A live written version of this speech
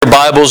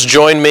Bibles,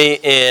 join me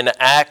in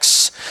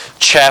Acts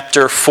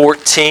chapter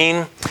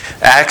 14.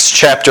 Acts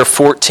chapter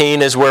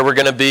 14 is where we're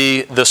going to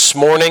be this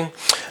morning.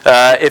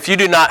 If you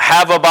do not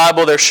have a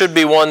Bible, there should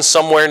be one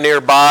somewhere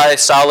nearby,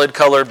 solid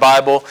colored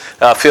Bible.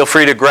 Feel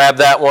free to grab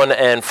that one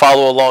and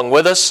follow along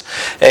with us.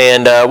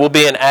 And we'll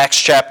be in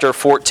Acts chapter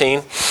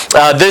 14.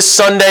 This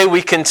Sunday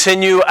we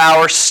continue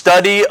our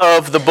study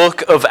of the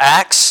book of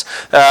Acts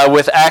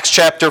with Acts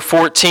chapter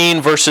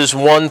 14 verses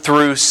 1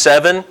 through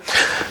 7.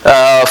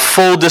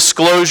 Full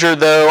disclosure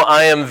though,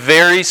 I am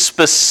very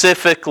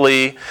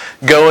specifically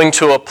going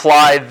to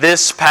apply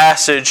this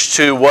passage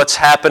to what's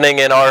happening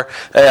in our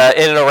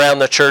in and around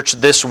the church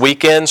this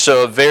weekend.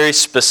 So a very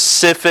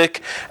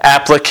specific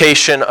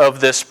application of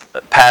this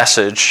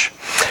passage.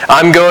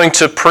 I'm going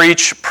to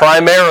preach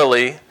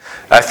primarily,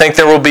 I think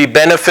there will be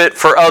benefit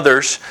for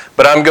others,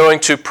 but I'm going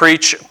to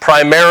preach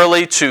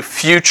primarily to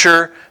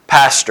future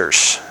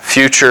pastors.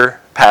 Future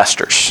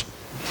pastors.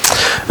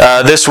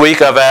 This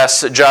week I've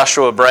asked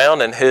Joshua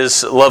Brown and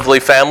his lovely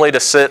family to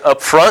sit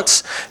up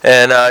front,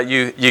 and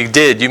you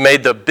did. You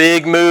made the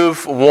big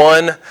move,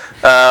 one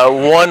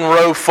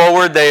row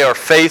forward. They are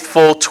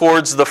faithful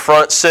towards the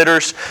front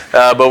sitters,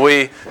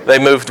 but they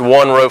moved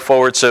one row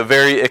forward, so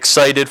very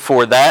excited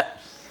for that.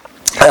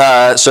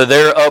 So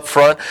they're up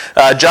front.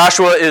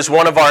 Joshua is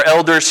one of our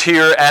elders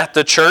here at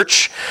the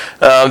church.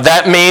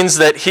 That means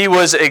that he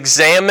was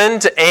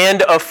examined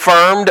and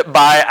affirmed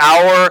by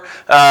our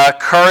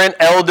current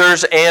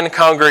elders and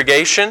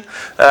congregation.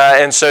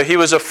 And so he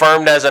was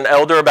affirmed as an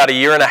elder about a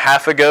year and a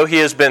half ago. He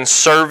has been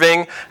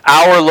serving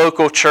our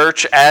local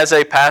church as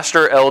a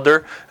pastor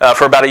elder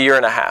for about a year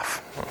and a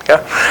half.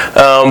 Okay?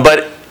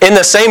 But in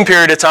the same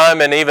period of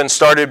time, and even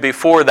started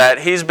before that,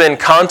 he's been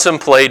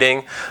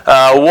contemplating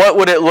what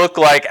would it look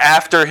like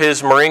after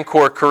his Marine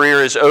Corps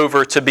career is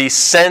over to be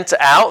sent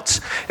out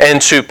and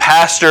to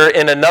pastor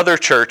in another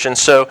church. And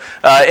so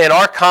in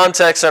our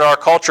context and our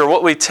culture,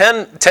 what we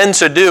tend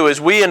to do is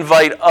we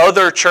invite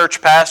other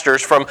church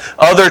pastors from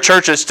other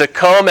churches to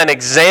come and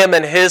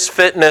examine his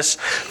fitness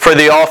for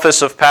the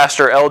office of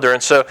pastor elder.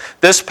 And so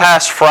this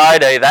past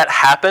Friday, that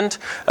happened.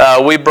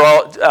 We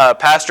brought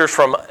pastors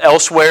from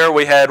elsewhere.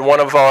 We had one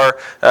of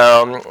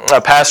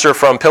a pastor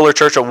from Pillar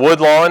Church of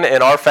Woodlawn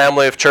in our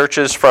family of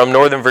churches from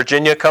Northern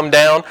Virginia come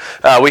down.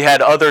 We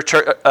had other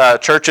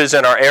churches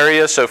in our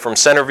area, so from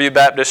Centerview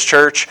Baptist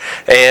Church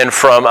and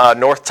from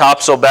North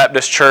Topsail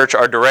Baptist Church,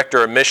 our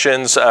director of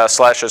missions /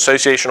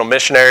 associational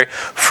missionary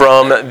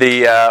from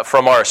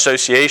our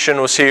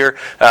association was here.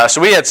 So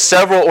we had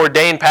several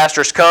ordained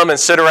pastors come and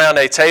sit around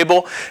a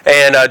table,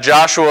 and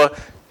Joshua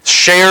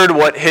shared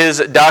what his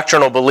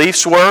doctrinal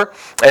beliefs were,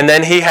 and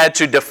then he had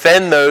to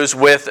defend those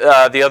with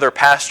the other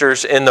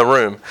pastors in the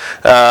room.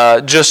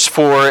 Just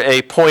for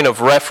a point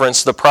of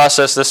reference, the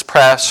process this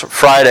past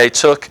Friday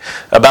took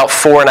about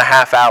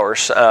 4.5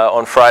 hours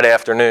on Friday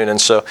afternoon,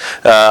 and so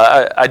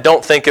I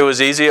don't think it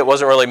was easy. It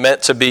wasn't really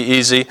meant to be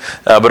easy,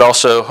 but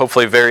also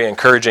hopefully very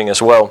encouraging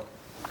as well.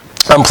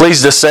 I'm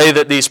pleased to say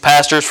that these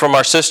pastors from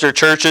our sister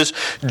churches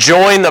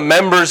join the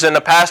members and the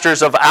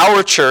pastors of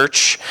our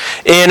church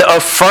in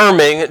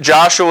affirming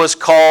Joshua's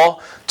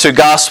call to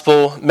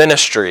gospel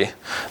ministry.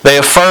 They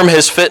affirm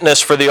his fitness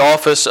for the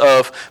office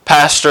of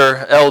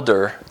pastor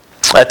elder.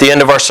 At the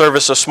end of our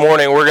service this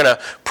morning, we're going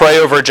to pray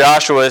over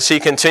Joshua as he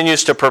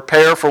continues to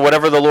prepare for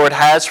whatever the Lord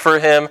has for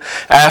him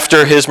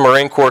after his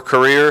Marine Corps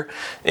career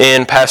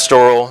in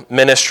pastoral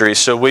ministry.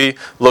 So we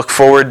look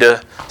forward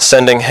to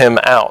sending him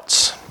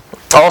out.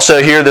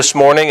 Also here this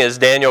morning is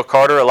Daniel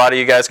Carter. A lot of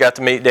you guys got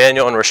to meet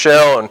Daniel and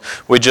Rochelle, and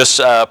we just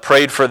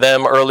prayed for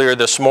them earlier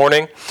this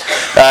morning.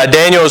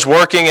 Daniel is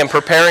working and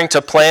preparing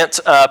to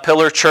plant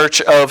Pillar Church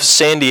of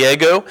San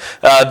Diego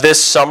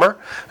this summer.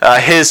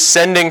 His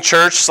sending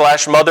church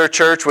 / mother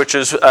church, which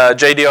is,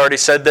 JD already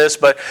said this,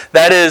 but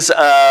that is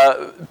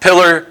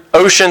Pillar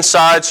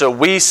Oceanside. So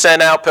we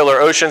sent out Pillar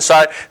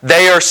Oceanside.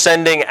 They are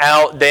sending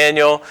out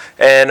Daniel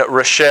and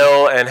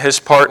Rochelle and his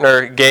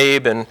partner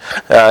Gabe and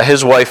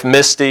his wife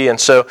Misty.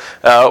 And so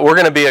we're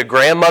going to be a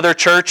grandmother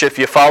church if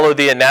you follow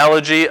the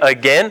analogy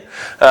again.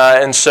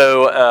 And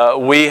so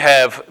we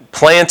have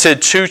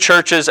planted 2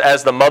 churches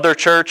as the mother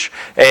church,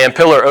 and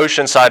Pillar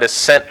Oceanside has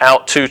sent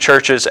out 2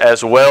 churches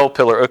as well,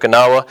 Pillar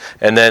Okinawa,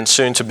 and then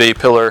soon to be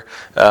Pillar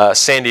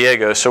San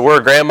Diego. So we're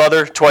a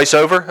grandmother twice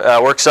over.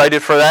 We're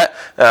excited for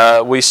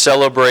that. We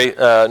celebrate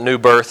new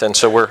birth, and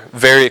so we're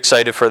very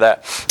excited for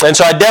that. And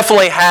so I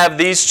definitely have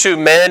these 2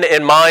 men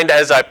in mind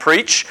as I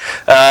preach,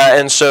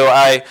 and so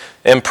I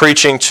am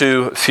preaching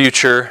to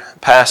future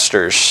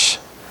pastors.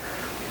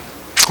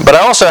 But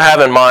I also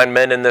have in mind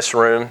men in this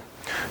room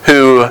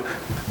who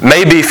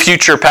may be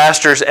future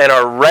pastors and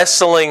are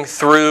wrestling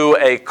through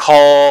a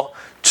call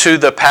to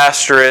the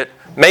pastorate,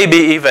 maybe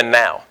even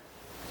now.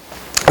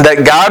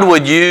 That God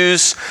would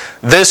use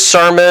this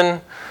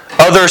sermon,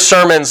 other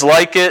sermons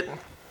like it,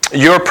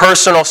 your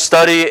personal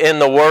study in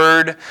the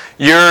Word,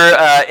 your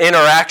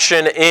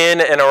interaction in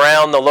and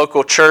around the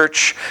local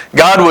church,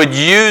 God would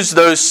use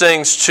those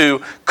things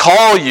to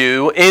call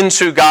you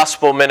into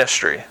gospel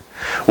ministry.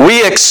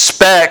 we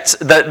expect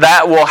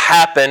that will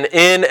happen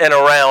in and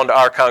around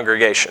our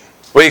congregation.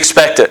 We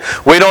expect it.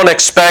 We don't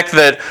expect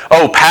that,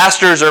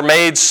 pastors are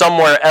made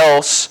somewhere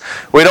else.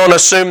 We don't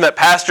assume that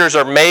pastors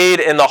are made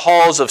in the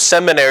halls of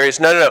seminaries.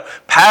 No.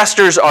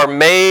 Pastors are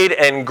made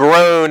and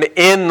grown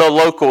in the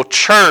local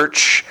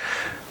church.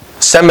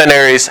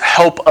 Seminaries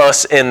help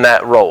us in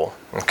that role.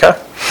 Okay?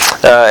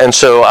 And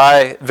so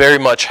I very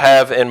much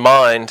have in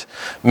mind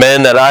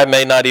men that I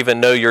may not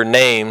even know your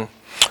name,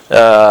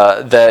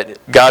 that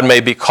God may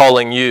be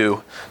calling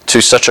you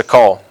to such a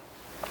call.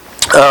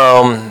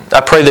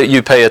 I pray that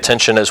you pay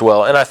attention as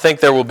well. And I think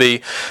there will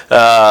be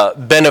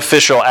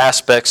beneficial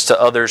aspects to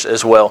others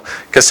as well.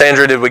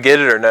 Cassandra, did we get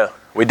it or no?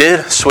 We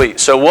did? Sweet.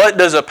 So what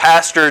does a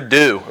pastor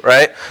do,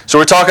 right? So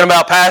we're talking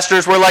about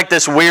pastors. We're like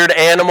this weird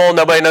animal.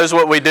 Nobody knows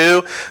what we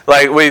do.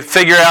 Like we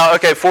figure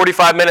out,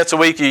 45 minutes a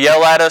week you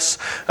yell at us.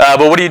 But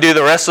what do you do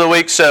the rest of the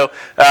week? So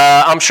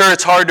I'm sure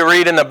it's hard to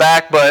read in the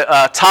back,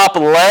 but top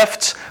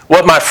left,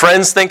 what my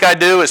friends think I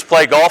do is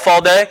play golf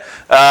all day.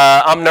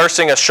 I'm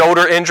nursing a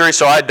shoulder injury,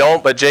 so I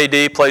don't, but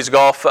JD plays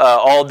golf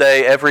all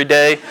day, every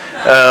day.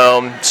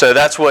 So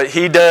that's what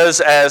he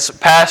does as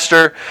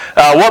pastor.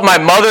 What my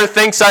mother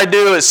thinks I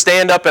do is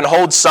stand up and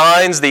hold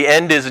signs, the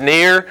end is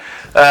near.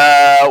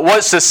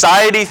 What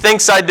society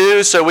thinks I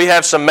do, so we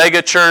have some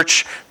mega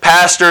church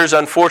pastors,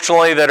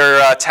 unfortunately, that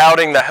are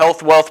touting the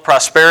health, wealth,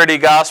 prosperity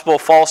gospel,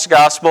 false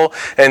gospel,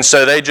 and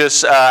so they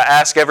just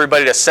ask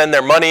everybody to send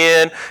their money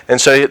in,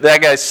 and so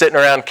that guy's sitting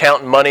around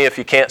counting money if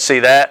you can't see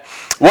that.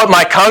 What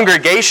my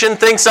congregation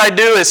thinks I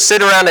do is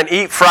sit around and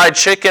eat fried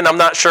chicken. I'm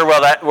not sure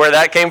where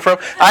that came from.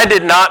 I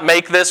did not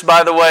make this,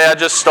 by the way. I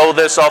just stole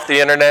this off the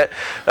internet.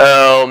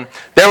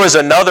 There was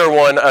another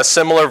one, a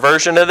similar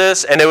version of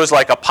this, and it was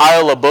like a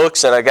pile of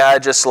books and a guy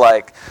just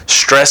like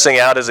stressing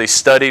out as he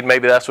studied.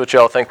 Maybe that's what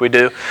y'all think we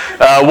do.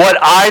 What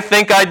I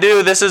think I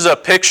do, this is a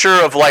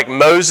picture of like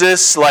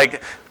Moses,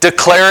 like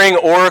declaring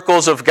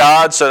oracles of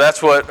God, so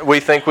that's what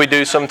we think we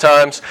do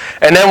sometimes.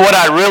 And then what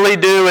I really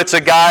do, it's a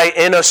guy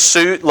in a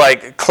suit,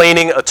 like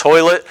cleaning a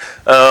toilet.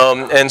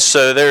 And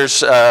so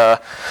there's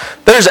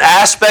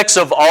aspects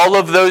of all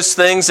of those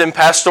things in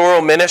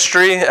pastoral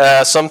ministry.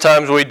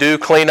 Sometimes we do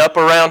clean up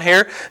around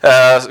here.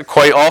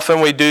 Quite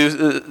often we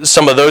do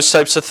some of those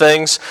types of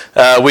things.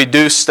 We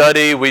do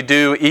study. We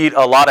do eat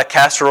a lot of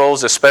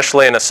casseroles,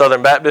 especially in a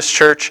Southern Baptist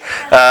church.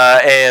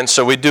 And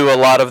so we do a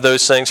lot of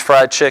those things.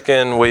 Fried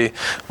chicken, we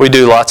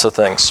do lots of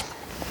things.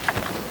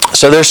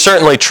 So there's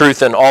certainly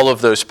truth in all of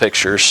those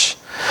pictures.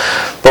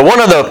 But one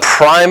of the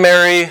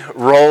primary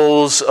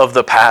roles of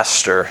the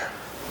pastor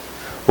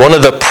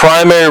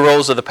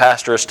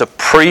is to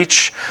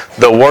preach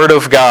the Word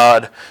of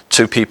God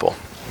to people.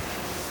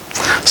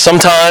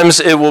 Sometimes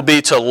it will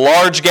be to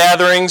large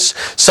gatherings.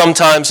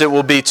 Sometimes it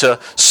will be to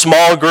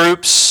small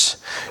groups.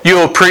 You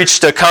will preach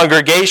to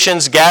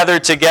congregations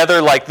gathered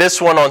together like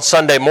this one on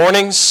Sunday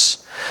mornings.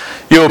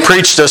 You'll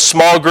preach to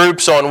small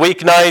groups on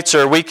weeknights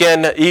or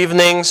weekend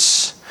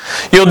evenings.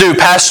 You'll do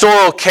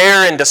pastoral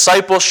care and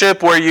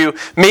discipleship where you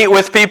meet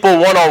with people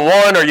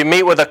one-on-one, or you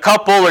meet with a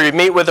couple, or you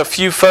meet with a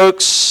few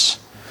folks.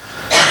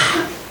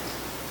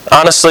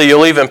 Honestly,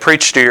 you'll even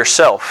preach to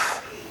yourself.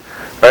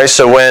 Right?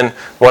 So when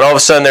all of a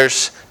sudden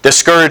there's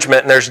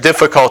discouragement and there's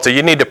difficulty,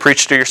 you need to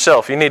preach to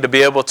yourself. You need to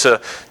be able to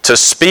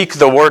speak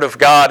the Word of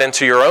God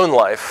into your own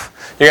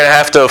life. You're going to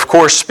have to, of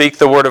course, speak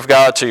the Word of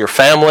God to your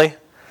family.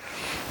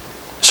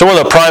 So one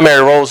of the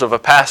primary roles of a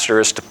pastor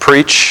is to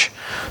preach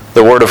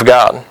the Word of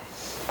God.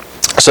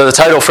 So the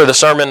title for the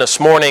sermon this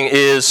morning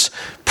is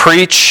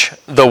Preach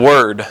the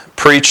Word.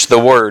 Preach the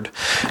Word.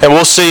 And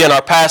we'll see in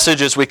our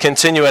passage as we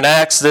continue in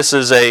Acts, this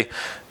is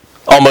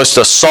almost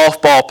a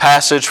softball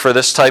passage for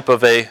this type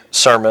of a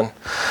sermon.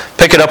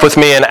 Pick it up with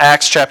me in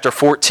Acts chapter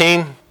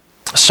 14,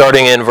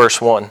 starting in verse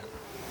 1.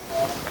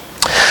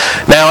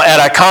 Now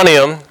at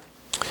Iconium,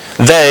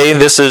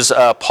 this is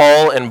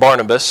Paul and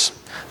Barnabas,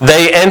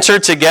 they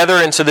entered together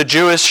into the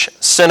Jewish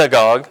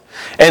synagogue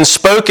and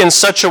spoke in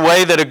such a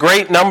way that a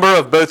great number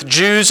of both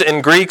Jews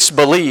and Greeks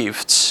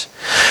believed.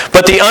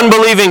 But the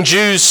unbelieving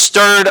Jews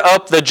stirred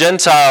up the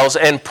Gentiles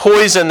and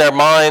poisoned their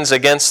minds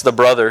against the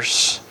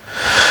brothers.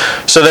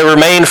 So they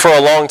remained for a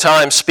long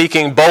time,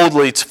 speaking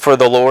boldly for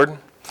the Lord,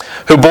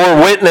 who bore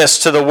witness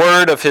to the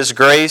word of His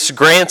grace,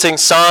 granting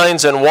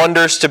signs and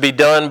wonders to be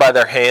done by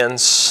their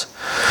hands.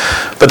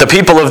 But the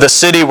people of the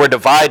city were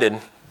divided.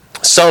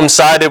 Some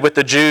sided with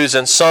the Jews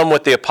and some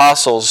with the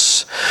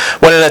apostles.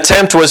 When an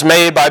attempt was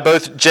made by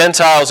both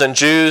Gentiles and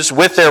Jews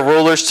with their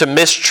rulers to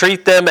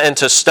mistreat them and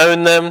to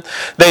stone them,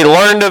 they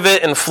learned of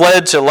it and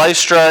fled to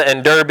Lystra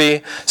and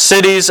Derbe,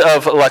 cities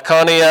of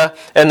Lycaonia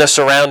and the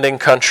surrounding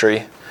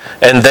country.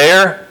 And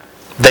there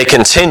they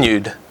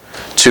continued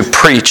to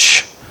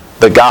preach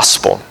the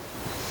gospel.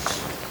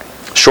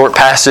 Short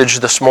passage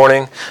this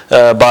morning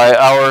by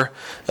our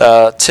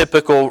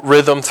typical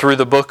rhythm through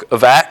the book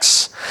of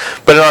Acts.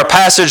 But in our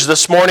passage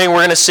this morning, we're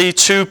going to see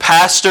two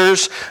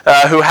pastors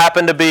who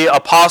happen to be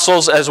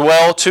apostles as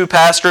well. Two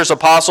pastors,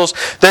 apostles.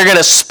 They're going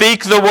to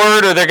speak the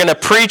word, or they're going to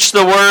preach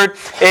the word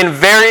in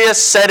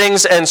various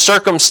settings and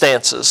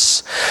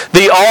circumstances.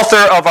 The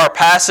author of our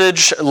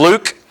passage,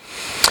 Luke,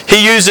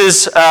 he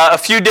uses a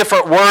few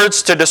different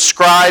words to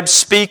describe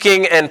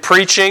speaking and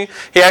preaching.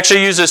 He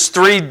actually uses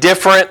 3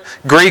 different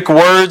Greek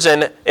words.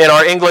 And in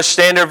our English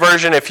Standard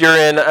Version, if you're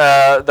in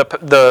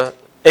the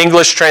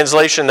English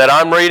translation that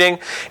I'm reading,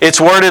 it's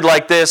worded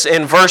like this.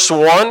 In verse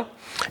 1,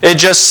 it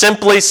just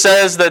simply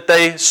says that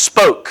they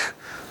spoke.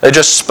 They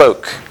just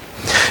spoke.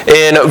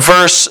 In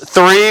verse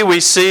 3,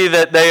 we see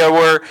that they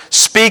were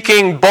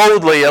speaking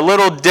boldly, a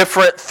little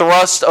different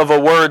thrust of a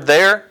word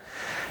there.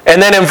 And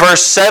then in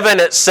verse 7,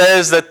 it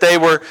says that they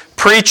were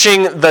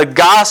preaching the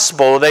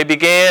gospel. They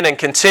began and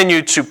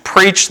continued to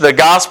preach the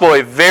gospel,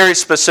 a very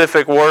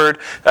specific word,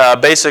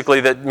 basically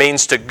that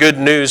means to good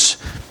news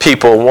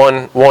people,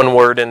 one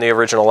word in the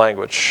original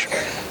language.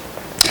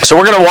 So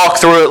we're going to walk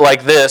through it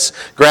like this,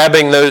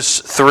 grabbing those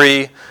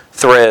 3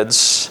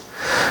 threads.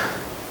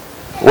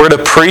 We're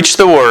to preach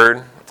the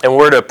word, and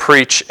we're to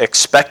preach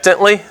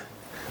expectantly.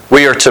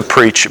 We are to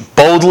preach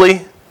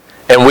boldly,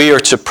 and we are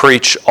to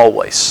preach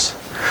always.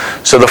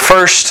 So the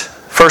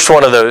first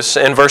one of those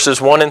in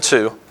verses 1 and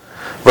 2.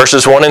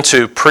 Verses 1 and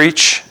 2,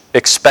 preach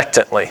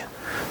expectantly.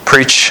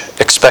 Preach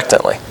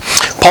expectantly.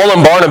 Paul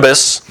and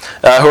Barnabas,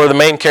 who are the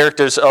main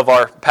characters of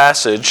our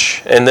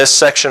passage in this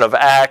section of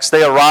Acts,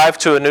 they arrive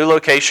to a new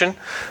location.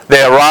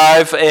 They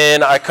arrive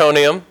in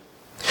Iconium.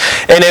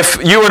 And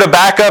if you were to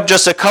back up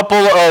just a couple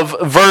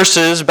of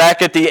verses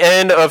back at the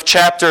end of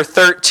chapter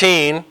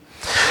 13,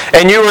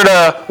 and you were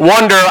to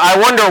wonder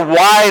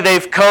why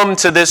they've come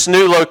to this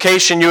new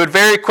location, you would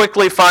very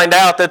quickly find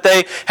out that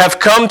they have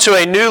come to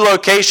a new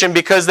location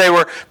because they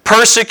were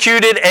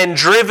persecuted and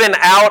driven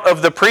out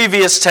of the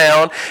previous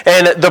town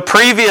and the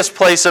previous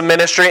place of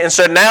ministry. And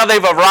so now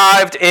they've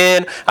arrived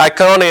in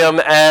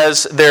Iconium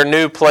as their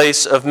new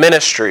place of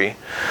ministry.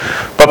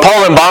 But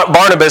Paul and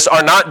Barnabas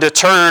are not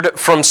deterred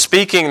from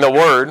speaking the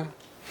word.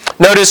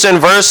 Notice in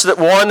verse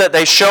 1 that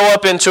they show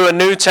up into a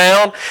new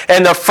town,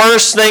 and the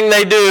first thing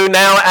they do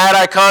now at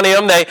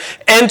Iconium, they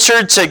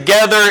entered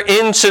together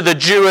into the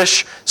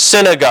Jewish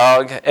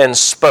synagogue and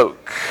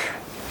spoke.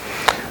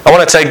 I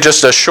want to take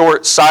just a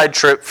short side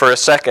trip for a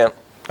second.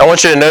 I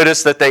want you to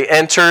notice that they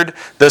entered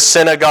the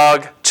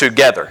synagogue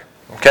together.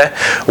 Okay?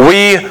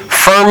 We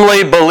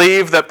firmly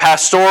believe that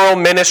pastoral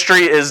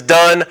ministry is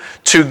done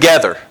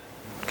together.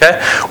 Okay?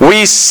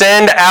 We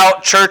send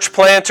out church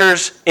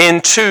planters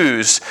in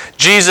twos.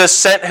 Jesus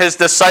sent His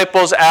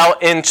disciples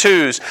out in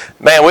twos.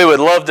 Man, we would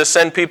love to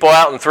send people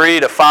out in 3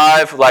 to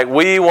 5. Like,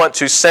 we want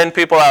to send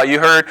people out. You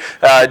heard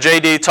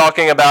JD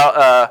talking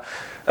about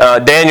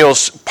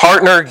Daniel's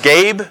partner,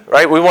 Gabe,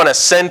 right? We want to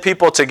send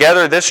people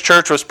together. This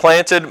church was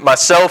planted,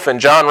 myself and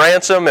John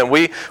Ransom, and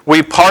we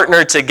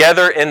partnered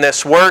together in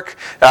this work.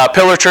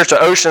 Pillar Church of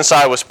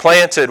Oceanside was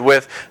planted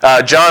with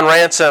John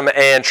Ransom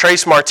and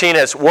Trace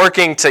Martinez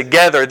working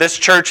together. This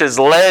church is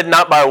led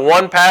not by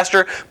one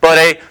pastor, but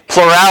a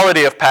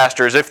plurality of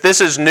pastors. If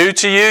this is new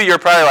to you, you're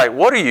probably like,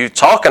 what are you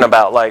talking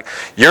about? Like,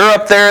 you're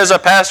up there as a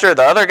pastor,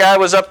 the other guy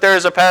was up there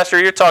as a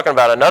pastor, you're talking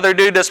about another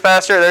dude that's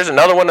pastor, there's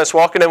another one that's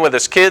walking in with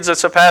his kids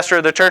that's a pastor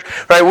of the church.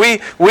 Right?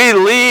 We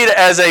lead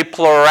as a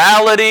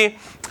plurality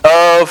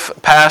of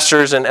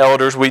pastors and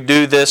elders. We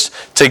do this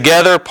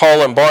together.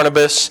 Paul and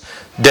Barnabas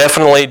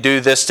definitely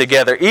do this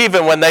together.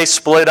 Even when they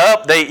split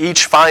up, they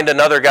each find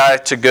another guy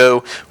to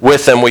go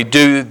with them. We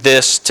do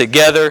this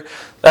together.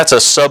 That's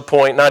a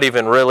sub-point, not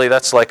even really.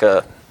 That's like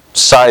a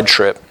side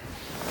trip.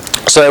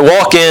 So they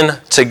walk in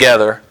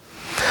together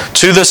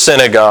to the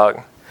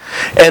synagogue,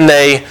 and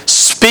they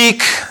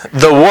speak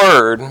the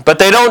word, but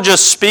they don't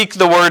just speak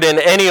the word in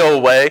any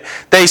old way.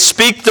 They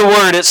speak the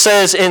word, it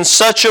says, in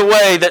such a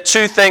way that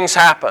 2 things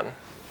happen.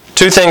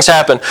 2 things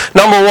happen.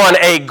 Number 1,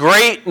 a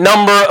great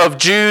number of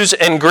Jews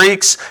and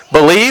Greeks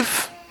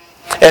believe.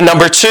 And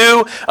number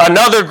 2,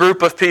 another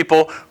group of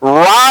people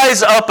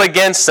rise up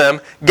against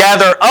them,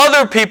 gather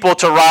other people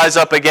to rise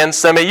up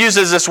against them. It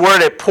uses this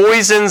word, it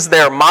poisons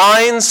their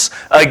minds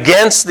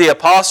against the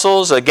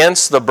apostles,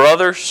 against the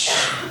brothers.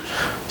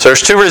 So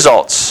there's 2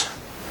 results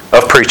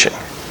of preaching.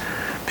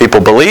 People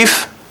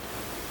believe,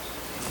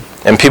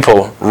 and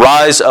people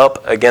rise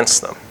up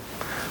against them.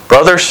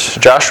 Brothers,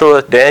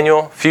 Joshua,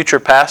 Daniel, future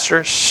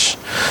pastors,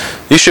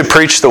 you should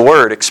preach the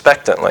word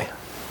expectantly.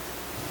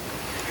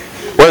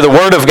 Where the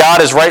Word of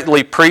God is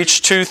rightly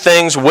preached, 2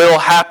 things will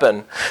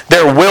happen.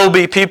 There will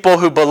be people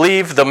who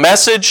believe the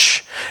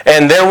message,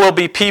 and there will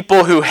be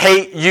people who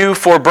hate you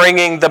for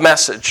bringing the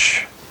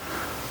message.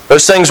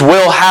 Those things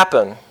will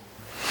happen.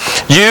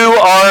 You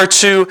are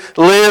to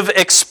live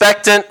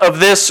expectant of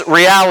this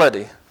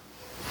reality.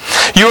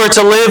 You are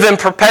to live in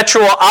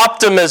perpetual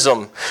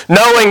optimism,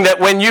 knowing that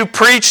when you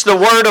preach the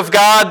Word of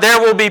God, there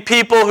will be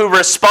people who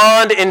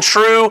respond in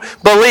true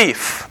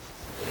belief.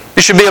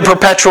 You should be a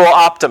perpetual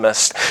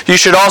optimist. You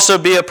should also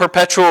be a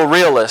perpetual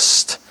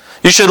realist.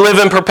 You should live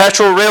in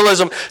perpetual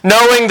realism,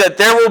 knowing that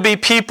there will be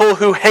people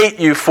who hate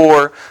you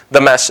for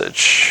the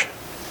message.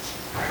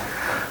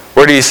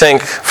 Where do you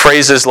think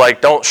phrases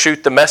like "don't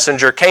shoot the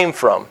messenger" came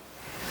from?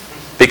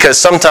 Because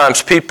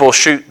sometimes people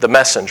shoot the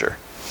messenger.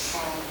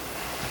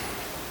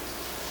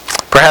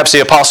 Perhaps the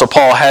Apostle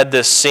Paul had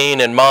this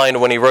scene in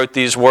mind when he wrote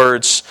these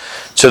words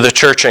to the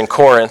church in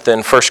Corinth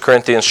in 1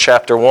 Corinthians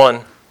chapter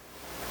 1.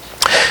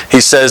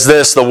 He says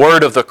this, "The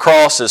word of the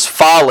cross is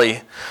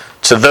folly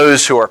to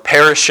those who are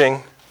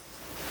perishing,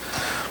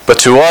 but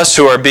to us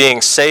who are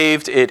being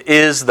saved, it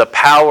is the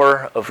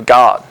power of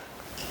God."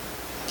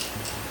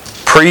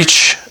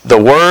 Preach the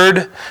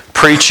word,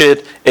 preach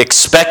it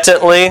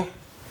expectantly,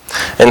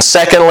 and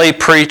secondly,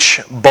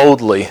 preach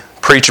boldly.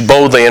 Preach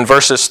boldly. In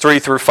verses 3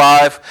 through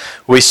 5,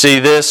 we see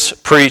this,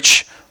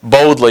 preach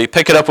boldly.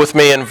 Pick it up with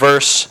me in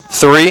verse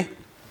 3.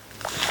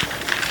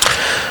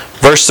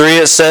 Verse 3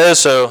 it says,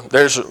 so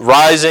there's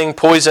rising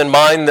poison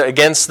mind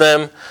against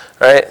them,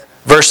 right?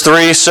 Verse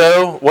 3,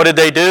 so what did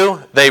they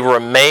do? They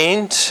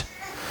remained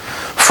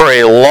for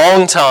a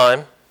long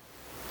time,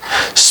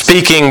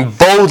 speaking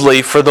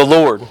boldly for the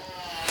Lord,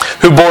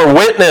 who bore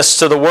witness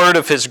to the word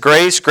of His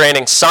grace,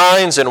 granting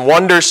signs and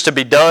wonders to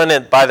be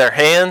done by their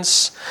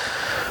hands.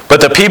 But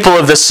the people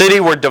of the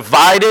city were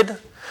divided.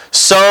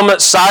 Some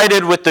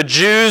sided with the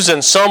Jews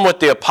and some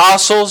with the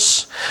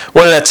apostles.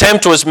 When an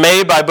attempt was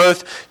made by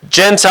both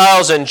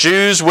Gentiles and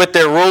Jews with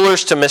their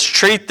rulers to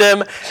mistreat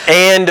them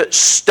and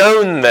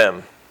stone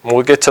them.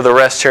 We'll get to the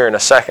rest here in a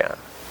second.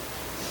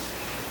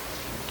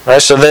 All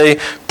right, so they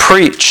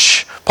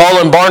preach. Paul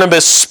and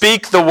Barnabas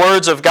speak the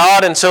words of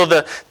God until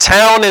the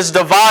town is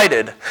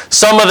divided.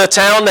 Some of the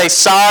town, they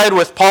side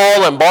with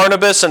Paul and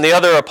Barnabas and the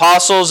other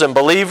apostles and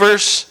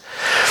believers.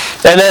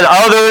 And then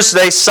others,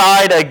 they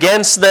side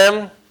against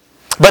them.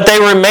 But they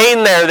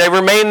remain there. They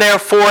remain there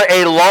for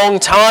a long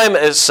time,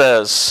 it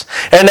says.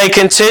 And they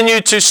continue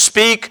to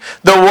speak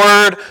the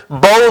word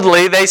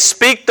boldly. They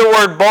speak the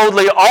word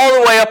boldly all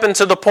the way up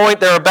until the point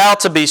they're about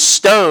to be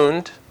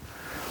stoned.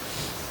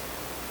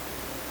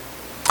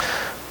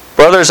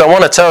 Brothers, I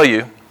want to tell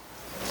you,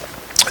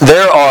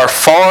 there are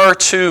far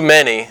too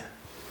many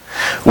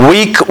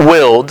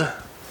weak-willed,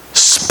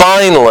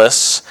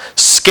 spineless,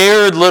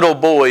 scared little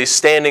boys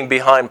standing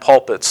behind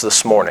pulpits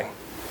this morning.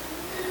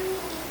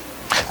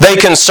 They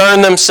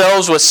concern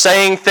themselves with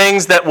saying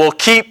things that will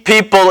keep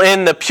people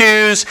in the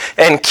pews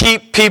and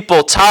keep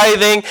people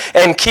tithing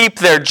and keep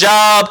their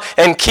job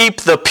and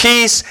keep the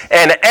peace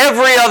and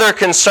every other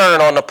concern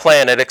on the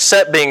planet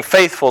except being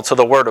faithful to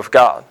the Word of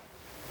God.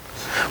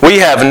 We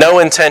have no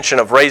intention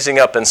of raising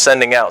up and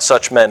sending out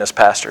such men as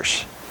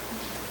pastors.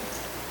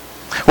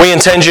 We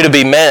intend you to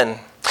be men.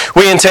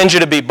 We intend you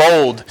to be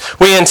bold.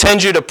 We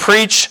intend you to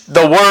preach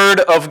the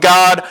Word of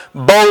God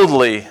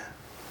boldly.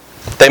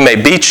 They may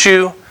beat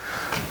you.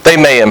 They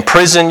may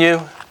imprison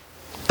you.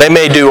 They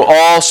may do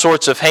all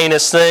sorts of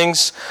heinous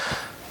things.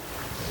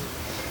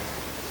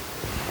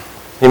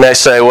 You may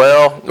say,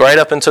 well, right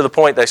up until the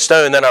point they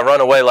stone, then I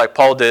run away like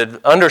Paul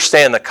did.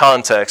 Understand the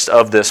context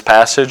of this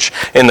passage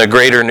in the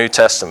greater New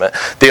Testament.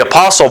 The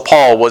Apostle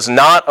Paul was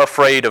not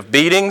afraid of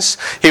beatings.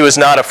 He was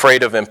not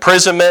afraid of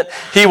imprisonment.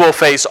 He will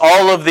face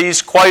all of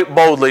these quite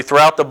boldly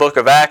throughout the book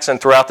of Acts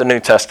and throughout the New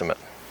Testament.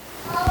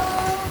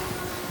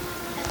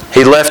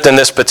 He left in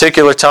this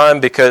particular time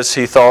because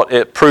he thought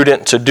it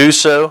prudent to do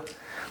so,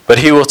 but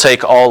he will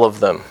take all of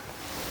them.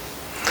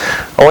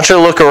 I want you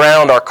to look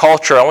around our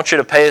culture. I want you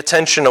to pay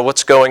attention to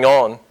what's going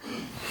on.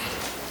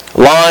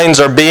 Lines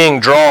are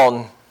being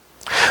drawn.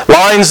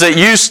 Lines that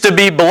used to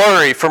be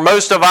blurry. For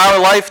most of our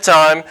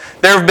lifetime,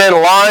 there have been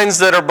lines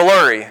that are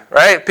blurry,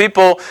 right?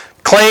 People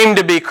claim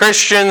to be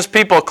Christians.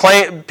 People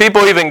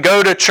even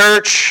go to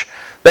church.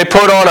 They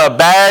put on a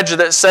badge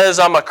that says,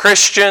 I'm a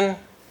Christian.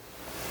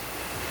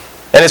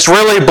 And it's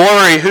really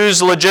blurry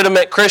who's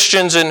legitimate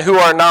Christians and who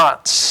are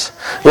not.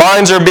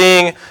 Lines are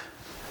being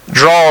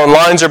drawn.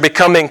 Lines are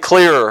becoming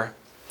clearer.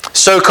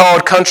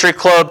 So-called country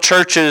club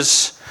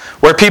churches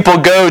where people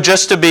go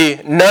just to be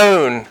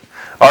known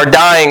are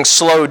dying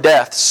slow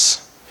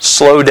deaths.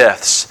 Slow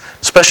deaths.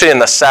 Especially in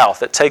the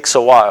South. It takes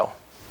a while.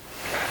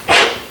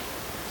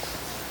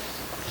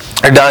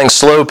 They're dying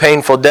slow,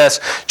 painful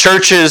deaths.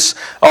 Churches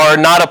are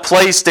not a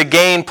place to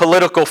gain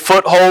political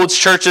footholds.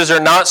 Churches are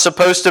not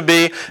supposed to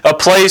be a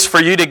place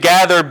for you to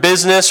gather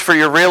business for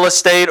your real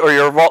estate or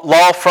your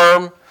law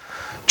firm.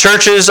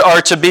 Churches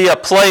are to be a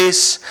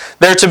place,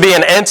 they're to be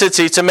an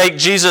entity to make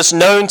Jesus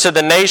known to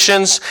the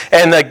nations,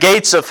 and the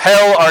gates of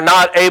hell are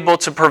not able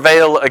to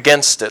prevail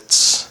against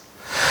it.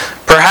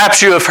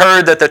 Perhaps you have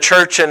heard that the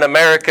church in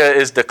America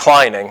is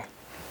declining.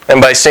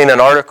 Anybody seen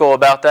an article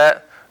about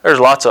that? There's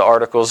lots of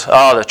articles.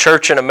 The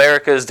church in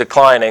America is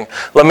declining.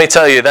 Let me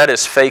tell you, that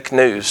is fake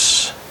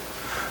news.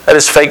 That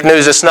is fake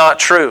news. It's not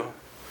true.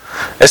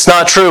 It's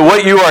not true.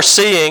 What you are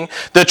seeing,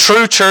 the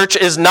true church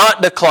is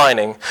not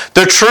declining.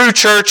 The true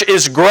church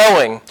is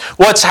growing.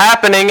 What's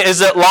happening is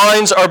that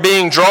lines are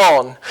being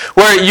drawn.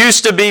 Where it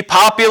used to be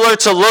popular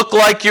to look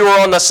like you were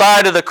on the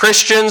side of the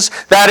Christians,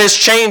 that is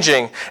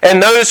changing.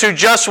 And those who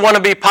just want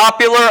to be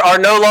popular are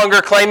no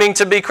longer claiming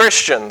to be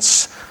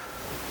Christians.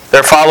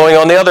 They're following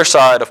on the other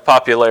side of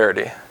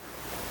popularity.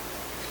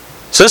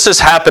 So this is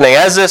happening.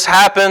 As this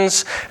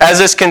happens, as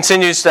this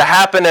continues to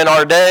happen in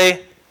our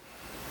day,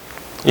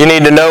 you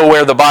need to know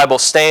where the Bible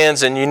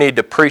stands and you need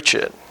to preach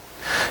it.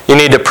 You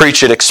need to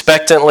preach it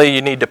expectantly.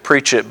 You need to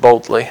preach it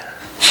boldly.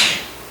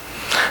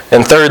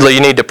 And thirdly,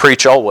 you need to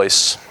preach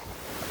always.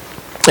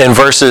 In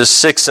verses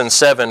 6 and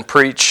 7,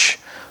 preach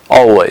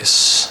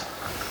always.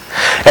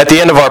 At the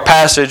end of our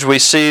passage, we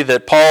see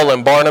that Paul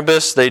and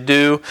Barnabas, they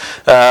do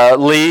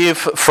leave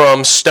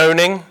from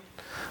stoning.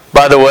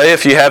 By the way,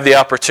 if you have the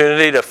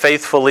opportunity to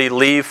faithfully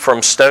leave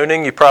from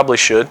stoning, you probably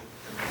should.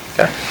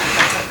 Okay?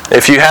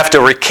 If you have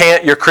to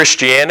recant your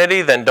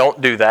Christianity, then don't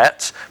do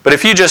that. But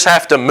if you just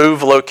have to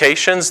move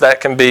locations,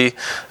 that can be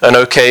an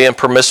okay and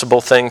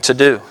permissible thing to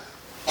do.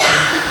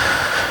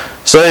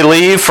 So they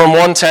leave from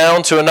one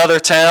town to another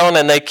town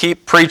and they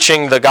keep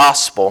preaching the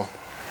gospel.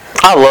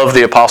 I love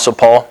the Apostle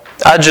Paul.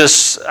 I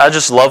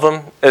just love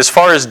him. As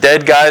far as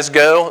dead guys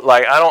go,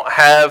 I don't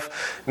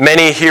have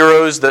many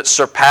heroes that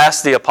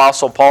surpass the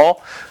Apostle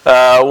Paul.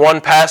 One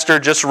pastor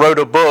just wrote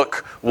a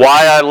book,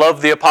 Why I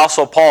Love the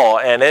Apostle Paul,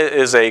 and it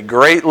is a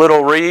great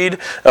little read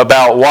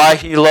about why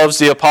he loves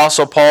the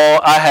Apostle Paul.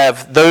 I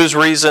have those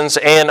reasons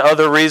and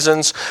other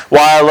reasons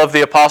why I love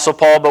the Apostle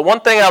Paul. But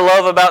one thing I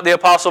love about the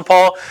Apostle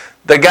Paul,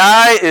 the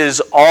guy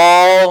is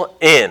all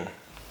in.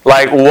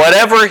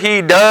 Whatever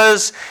he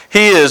does,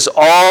 he is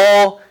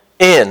all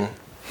in.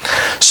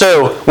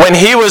 So, when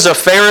he was a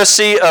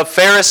Pharisee of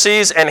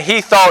Pharisees and he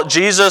thought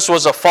Jesus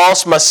was a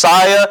false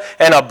Messiah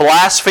and a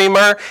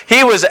blasphemer,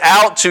 he was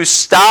out to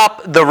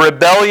stop the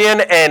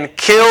rebellion and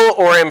kill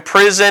or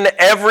imprison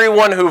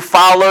everyone who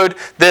followed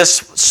this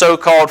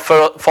so-called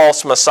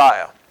false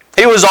Messiah.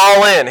 He was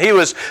all in. He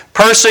was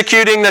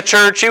persecuting the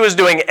church. He was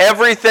doing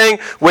everything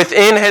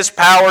within his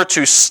power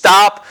to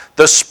stop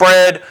the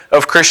spread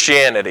of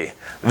Christianity.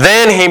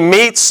 Then he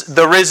meets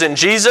the risen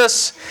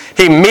Jesus.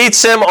 He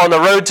meets him on the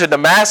road to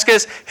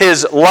Damascus.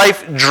 His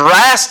life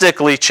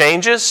drastically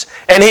changes,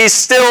 and he's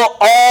still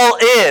all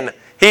in.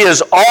 He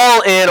is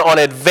all in on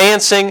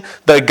advancing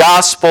the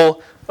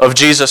gospel of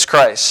Jesus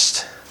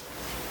Christ.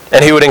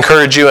 And he would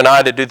encourage you and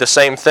I to do the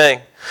same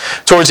thing.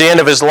 Towards the end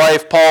of his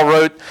life, Paul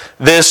wrote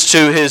this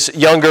to his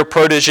younger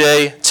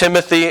protege,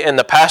 Timothy, in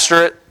the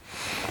pastorate.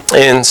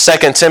 In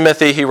 2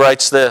 Timothy, he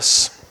writes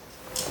this,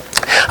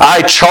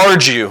 I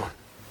charge you,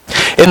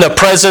 in the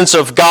presence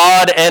of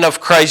God and of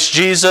Christ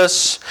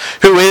Jesus,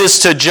 who is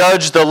to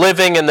judge the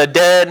living and the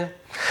dead,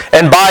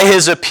 and by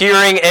his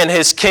appearing and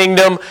his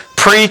kingdom,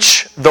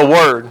 preach the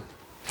word.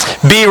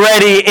 Be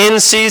ready in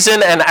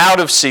season and out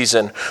of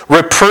season.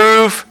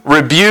 Reprove,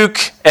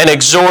 rebuke, and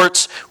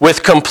exhort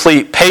with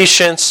complete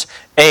patience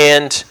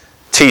and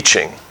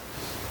teaching.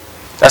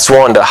 That's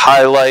one to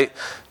highlight.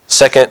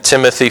 2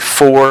 Timothy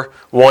 4,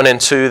 1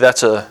 and 2.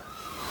 That's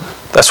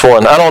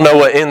one. I don't know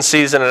what in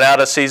season and out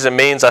of season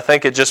means. I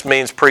think it just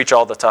means preach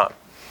all the time.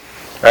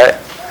 Right?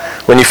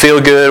 When you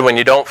feel good, when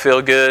you don't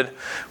feel good,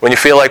 when you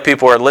feel like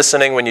people are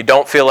listening, when you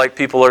don't feel like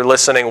people are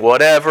listening,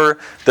 whatever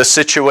the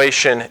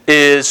situation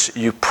is,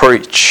 you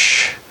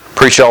preach.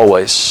 Preach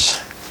always.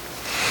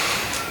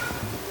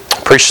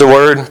 Preach the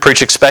word,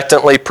 preach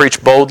expectantly,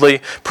 preach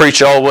boldly,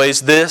 preach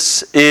always.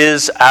 This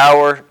is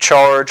our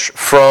charge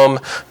from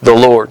the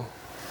Lord.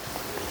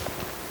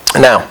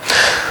 Now,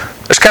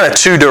 there's kind of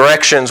two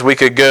directions we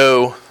could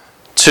go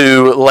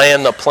to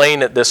land the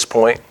plane at this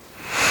point.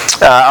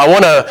 I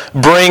want to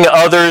bring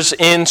others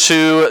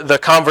into the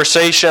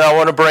conversation. I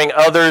want to bring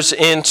others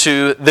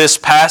into this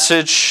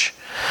passage.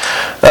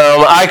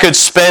 I could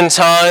spend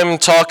time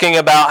talking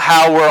about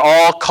how we're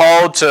all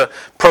called to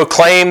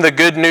proclaim the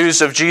good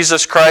news of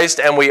Jesus Christ,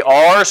 and we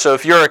are. So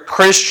if you're a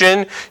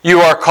Christian, you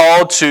are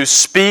called to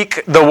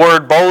speak the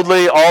word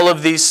boldly. All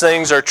of these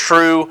things are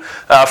true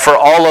for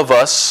all of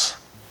us.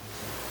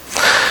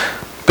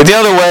 But the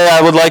other way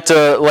I would like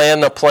to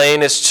land the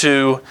plane is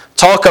to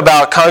talk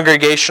about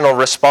congregational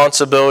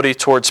responsibility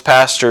towards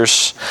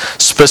pastors,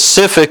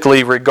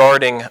 specifically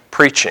regarding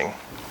preaching.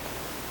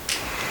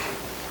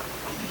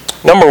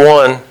 Number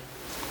one,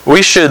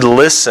 we should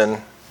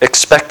listen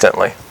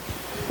expectantly.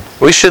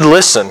 We should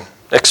listen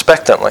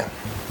expectantly.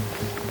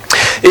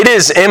 It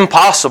is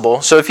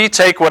impossible. So if you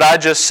take what I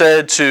just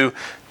said to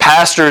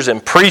pastors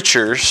and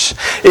preachers,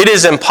 it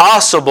is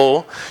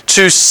impossible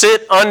to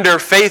sit under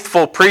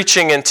faithful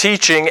preaching and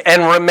teaching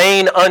and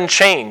remain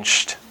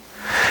unchanged.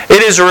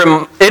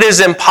 It is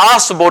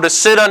impossible to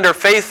sit under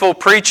faithful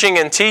preaching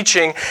and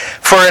teaching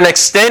for an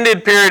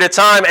extended period of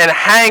time and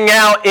hang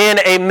out in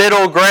a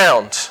middle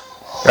ground.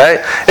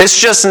 Right?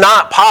 It's just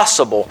not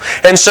possible.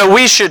 And so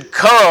we should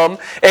come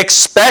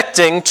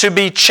expecting to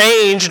be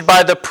changed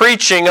by the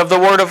preaching of the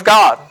Word of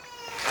God.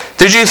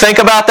 Did you think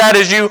about that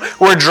as you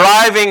were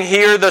driving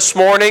here this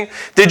morning?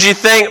 Did you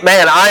think,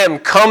 man, I am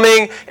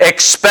coming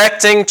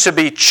expecting to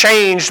be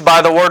changed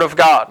by the Word of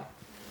God?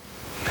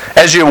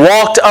 As you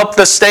walked up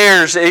the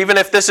stairs, even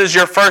if this is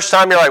your first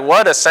time, you're like,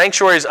 what, a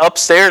sanctuary is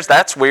upstairs?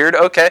 That's weird.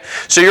 Okay.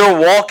 So you're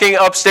walking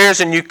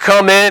upstairs and you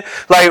come in.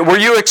 Like, were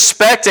you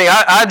expecting,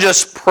 I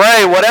just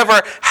pray,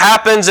 whatever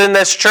happens in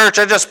this church,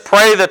 I just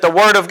pray that the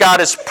Word of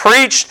God is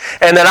preached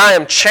and that I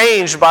am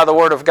changed by the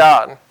Word of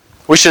God.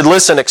 We should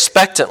listen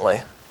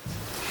expectantly.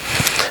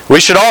 We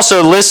should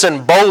also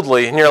listen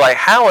boldly. And you're like,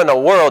 how in the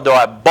world do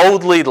I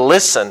boldly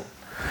listen?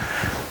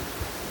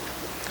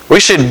 We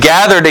should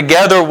gather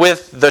together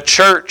with the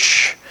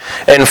church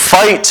and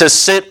fight to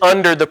sit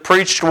under the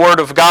preached Word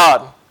of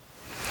God.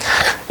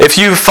 If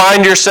you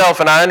find yourself,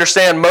 and I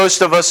understand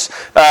most of us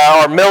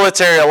are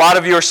military, a lot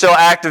of you are still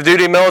active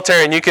duty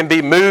military, and you can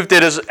be moved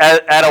at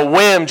a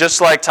whim,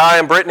 just like Ty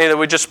and Brittany that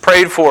we just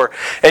prayed for.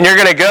 And you're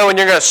going to go and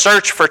you're going to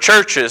search for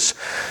churches.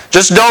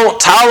 Just don't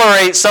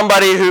tolerate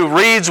somebody who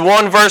reads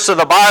one verse of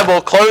the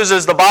Bible,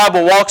 closes the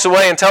Bible, walks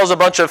away, and tells a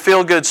bunch of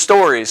feel-good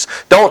stories.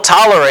 Don't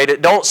tolerate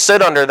it. Don't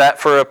sit under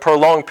that for a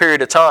prolonged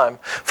period of time.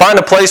 Find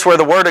a place where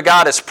the Word of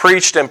God is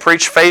preached and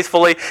preached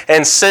faithfully,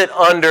 and sit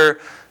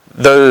under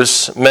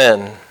those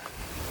men.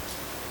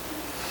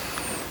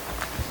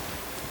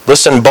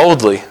 Listen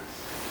boldly.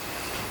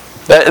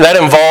 That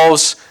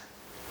involves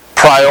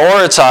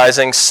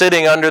prioritizing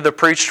sitting under the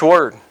preached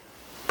Word.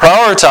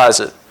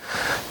 Prioritize it.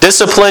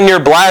 Discipline your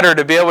bladder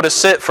to be able to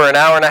sit for an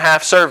hour and a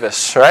half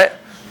service, right?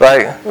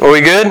 Like, are we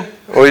good?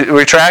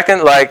 We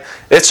tracking? Like,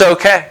 it's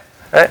okay.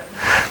 Right?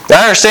 Now,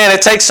 I understand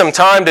it takes some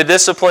time to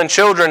discipline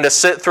children to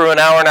sit through an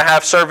hour and a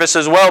half service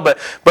as well, but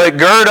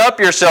gird up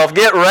yourself.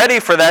 Get ready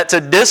for that,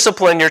 to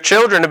discipline your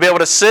children to be able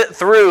to sit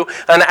through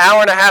an hour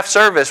and a half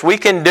service. We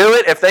can do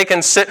it if they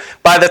can sit.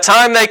 By the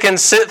time they can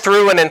sit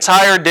through an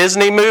entire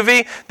Disney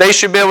movie, they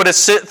should be able to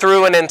sit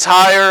through an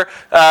entire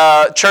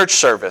church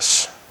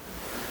service.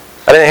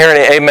 I didn't hear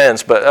any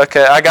amens, but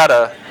okay, all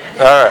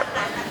right,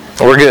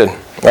 we're good.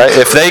 Right?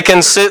 If they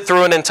can sit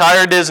through an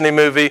entire Disney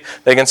movie,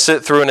 they can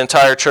sit through an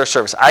entire church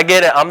service. I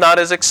get it. I'm not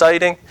as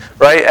exciting,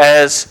 right,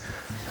 as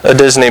a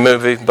Disney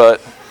movie, but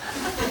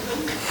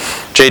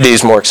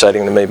JD's more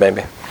exciting to me,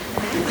 maybe.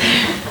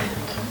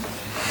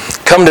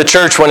 Come to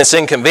church when it's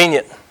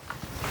inconvenient.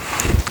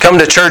 Come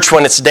to church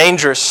when it's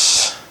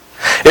dangerous.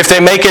 If they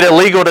make it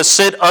illegal to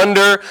sit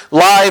under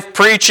live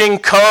preaching,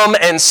 come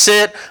and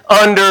sit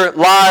under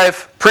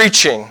live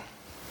preaching.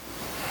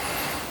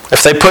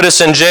 If they put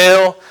us in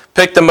jail,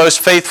 pick the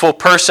most faithful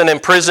person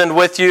imprisoned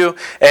with you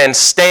and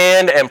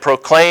stand and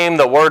proclaim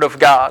the Word of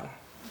God.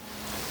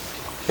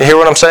 You hear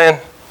what I'm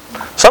saying?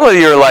 Some of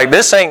you are like,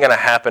 this ain't going to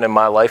happen in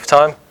my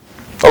lifetime.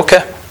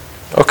 Okay.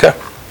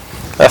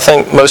 I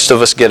think most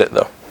of us get it,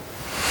 though.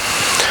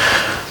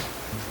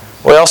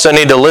 We also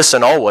need to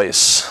listen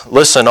always.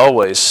 Listen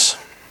always.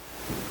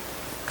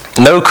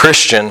 No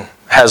Christian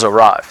has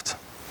arrived.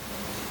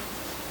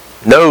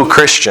 No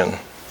Christian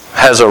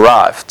has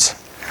arrived.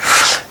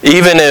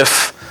 Even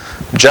if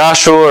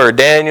Joshua or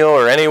Daniel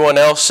or anyone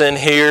else in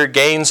here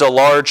gains a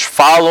large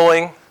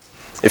following,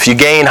 if you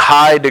gain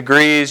high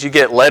degrees, you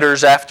get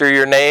letters after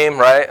your name,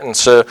 right? And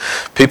so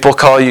people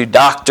call you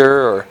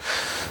doctor or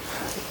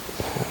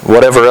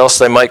whatever else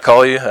they might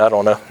call you. I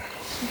don't know.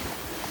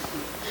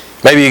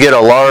 Maybe you get a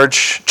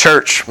large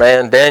church.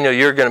 Man, Daniel,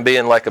 you're going to be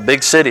in like a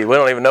big city. We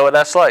don't even know what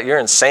that's like. You're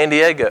in San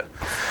Diego.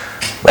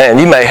 Man,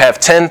 you may have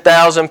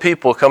 10,000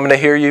 people coming to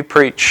hear you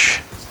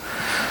preach.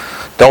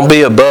 Don't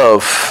be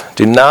above.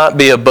 Do not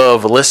be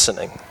above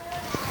listening.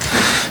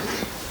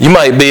 You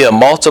might be a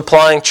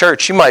multiplying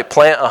church. You might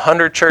plant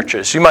 100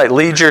 churches. You might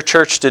lead your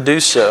church to do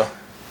so.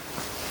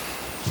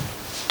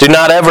 Do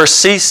not ever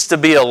cease to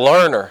be a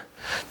learner.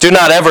 Do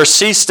not ever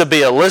cease to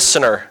be a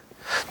listener.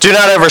 Do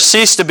not ever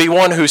cease to be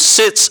one who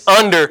sits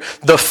under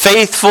the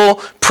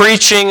faithful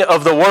preaching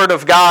of the Word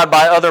of God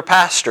by other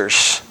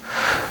pastors.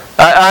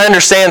 I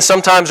understand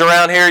sometimes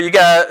around here,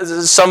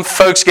 some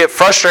folks get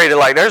frustrated,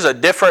 like there's a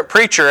different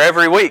preacher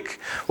every week.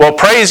 Well,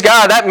 praise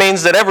God, that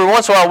means that every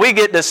once in a while we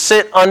get to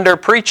sit under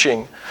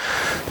preaching,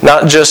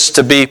 not just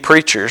to be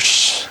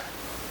preachers.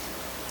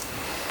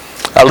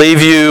 I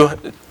leave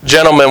you,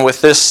 gentlemen,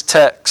 with this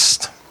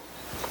text.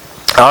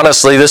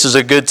 Honestly, this is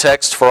a good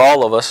text for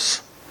all of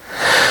us.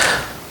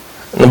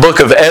 In the book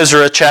of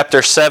Ezra,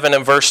 chapter 7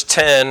 and verse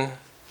 10,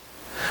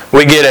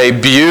 we get a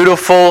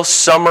beautiful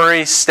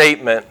summary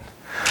statement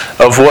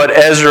of what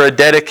Ezra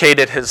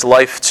dedicated his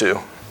life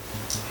to.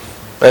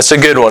 That's a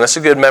good one. That's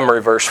a good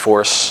memory verse for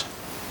us.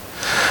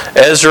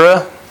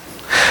 Ezra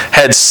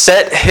had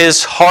set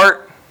his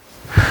heart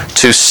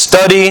to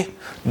study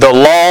the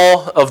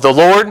law of the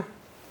Lord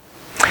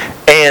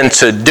and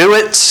to do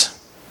it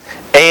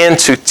and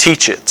to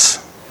teach it.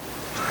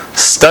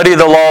 Study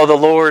the law of the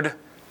Lord,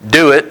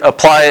 do it,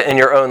 apply it in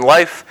your own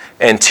life,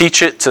 and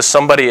teach it to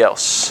somebody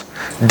else.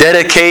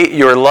 Dedicate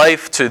your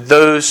life to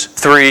those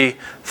three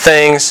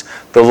things.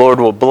 The Lord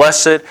will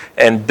bless it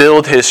and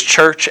build His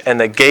church, and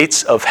the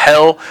gates of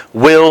hell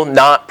will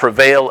not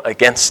prevail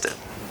against it.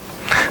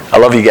 I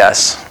love you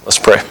guys. Let's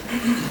pray.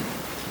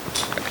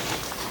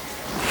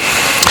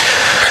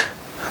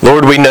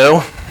 Lord, we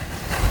know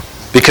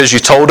because you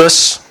told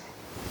us,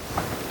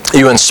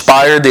 you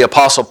inspired the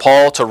Apostle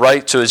Paul to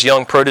write to his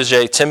young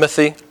protege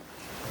Timothy,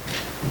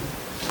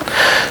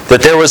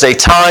 that there was a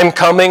time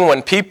coming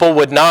when people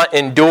would not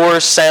endure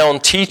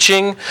sound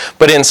teaching,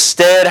 but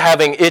instead,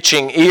 having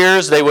itching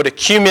ears, they would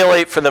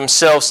accumulate for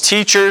themselves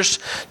teachers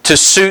to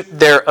suit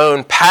their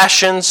own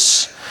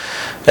passions,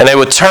 and they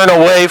would turn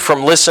away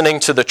from listening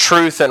to the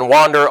truth and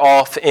wander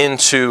off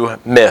into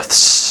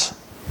myths.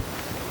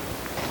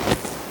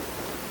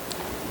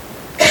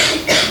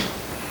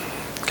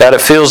 God,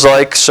 it feels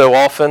like so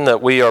often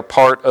that we are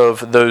part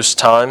of those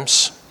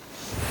times.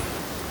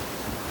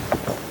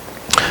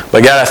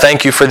 But God, I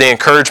thank you for the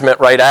encouragement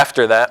right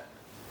after that.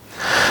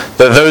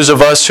 That those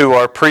of us who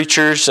are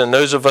preachers and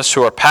those of us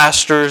who are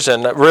pastors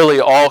and really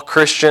all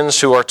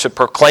Christians who are to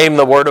proclaim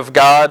the Word of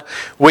God,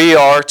 we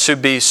are to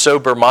be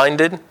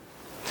sober-minded.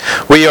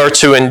 We are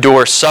to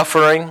endure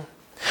suffering.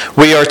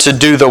 We are to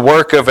do the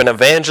work of an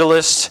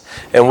evangelist.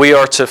 And we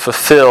are to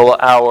fulfill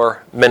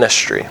our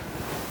ministry.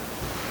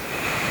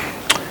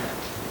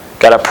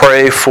 God, I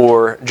pray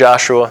for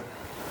Joshua.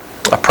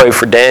 I pray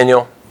for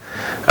Daniel.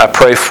 I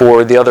pray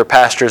for the other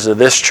pastors of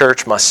this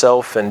church,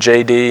 myself and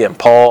JD and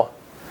Paul.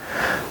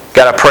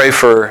 God, I pray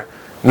for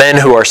men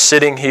who are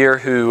sitting here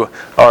who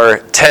are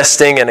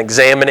testing and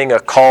examining a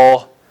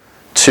call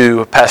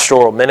to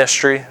pastoral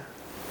ministry.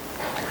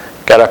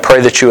 God, I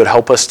pray that you would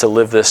help us to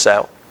live this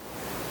out.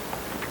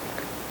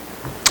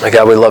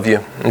 God, we love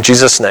you. In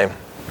Jesus' name,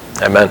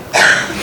 amen.